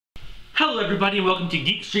Hello everybody and welcome to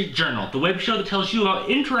Geek Street Journal, the web show that tells you about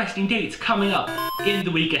interesting dates coming up in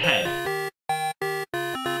the week ahead.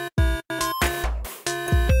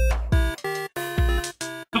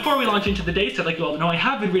 Before we launch into the dates, I'd like you all to know I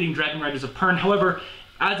have been reading Dragon Riders of Pern. However,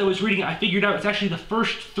 as I was reading it, I figured out it's actually the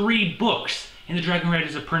first 3 books in the Dragon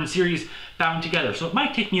Riders of Pern series bound together. So it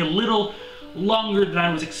might take me a little longer than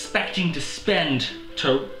I was expecting to spend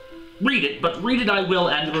to read it, but read it I will,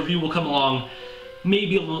 and the review will come along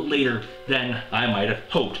maybe a little later than I might have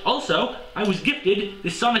hoped. Also, I was gifted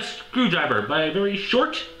this sonic screwdriver by a very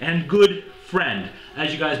short and good friend.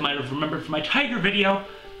 As you guys might have remembered from my tiger video,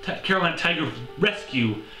 Carolina Tiger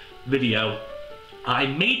Rescue video, I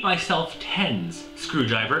made myself 10's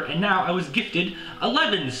screwdriver, and now I was gifted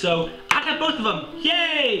 11, so I have both of them.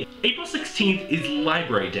 Yay! April 16th is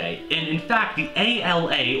Library Day, and in fact, the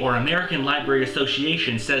ALA, or American Library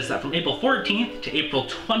Association, says that from April 14th to April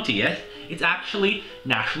 20th, it's actually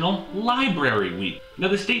National Library Week. Now,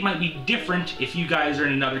 the state might be different if you guys are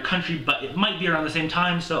in another country, but it might be around the same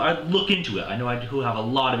time, so I'd look into it. I know I do have a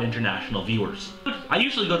lot of international viewers. I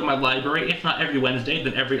usually go to my library, if not every Wednesday,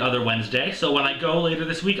 then every other Wednesday, so when I go later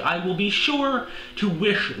this week, I will be sure to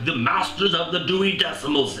wish the masters of the Dewey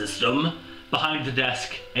Decimal System behind the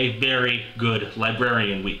desk a very good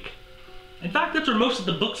librarian week. In fact, that's where most of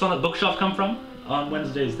the books on that bookshelf come from. On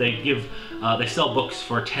Wednesdays, they sell books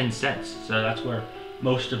for 10 cents, so that's where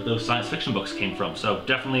most of those science fiction books came from. So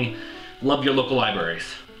definitely love your local libraries.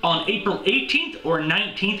 On April 18th or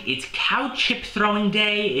 19th, it's Cow Chip Throwing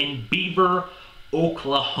Day in Beaver,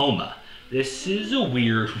 Oklahoma. This is a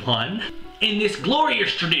weird one. In this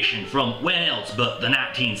glorious tradition from when else but the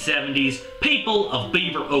 1970s, people of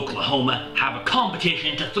Beaver, Oklahoma have a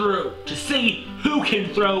competition to see who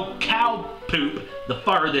can throw cow poop the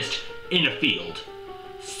farthest in a field.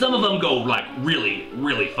 Some of them go like really,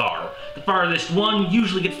 really far. The farthest one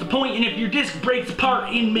usually gets the point, and if your disc breaks apart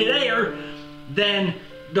in midair, then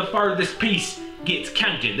the farthest piece gets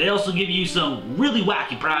counted. They also give you some really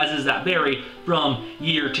wacky prizes that vary from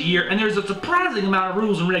year to year, and there's a surprising amount of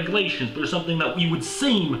rules and regulations for something that would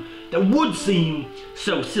seem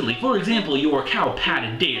so silly. For example, your cow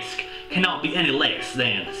padded disc cannot be any less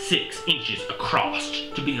than 6 inches across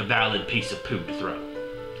to be a valid piece of poop to throw.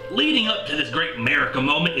 Leading up to this great America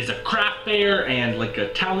moment is a craft fair and like a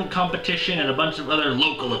talent competition and a bunch of other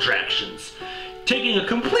local attractions. Taking a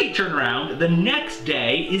complete turnaround, the next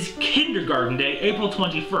day is Kindergarten Day, April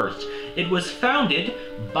 21st. It was founded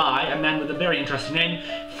by a man with a very interesting name,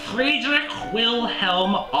 Friedrich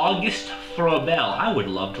Wilhelm August Froebel. I would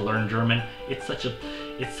love to learn German. It's such a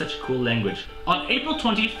cool language. On April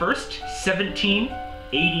 21st,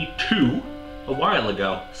 1782, a while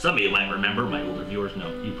ago. Some of you might remember, my older viewers,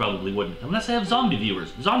 no, you probably wouldn't. Unless I have zombie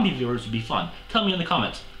viewers. Zombie viewers would be fun. Tell me in the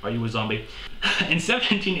comments, are you a zombie? In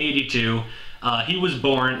 1782, he was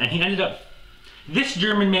born, and he ended up, this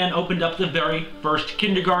German man opened up the very first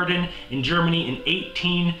kindergarten in Germany in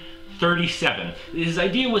 1837. His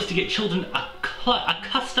idea was to get children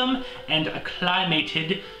accustomed and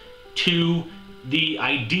acclimated to the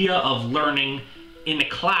idea of learning in a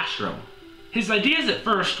classroom. His ideas at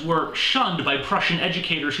first were shunned by Prussian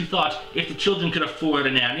educators who thought if the children could afford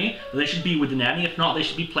a nanny, they should be with the nanny. If not, they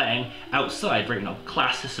should be playing outside, very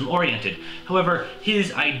class system oriented. However,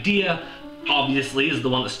 his idea obviously is the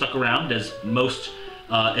one that stuck around, as most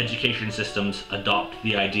education systems adopt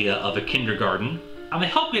the idea of a kindergarten. And they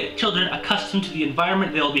help get children accustomed to the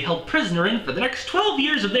environment they'll be held prisoner in for the next 12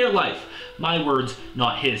 years of their life. My words,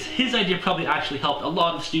 not his. His idea probably actually helped a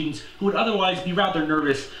lot of students who would otherwise be rather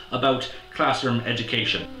nervous about classroom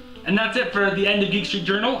education. And that's it for the end of Geek Street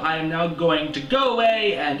Journal. I am now going to go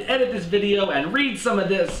away and edit this video and read some of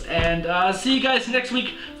this, and see you guys next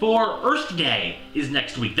week for Earth Day is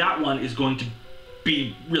next week. That one is going to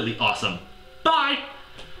be really awesome. Bye!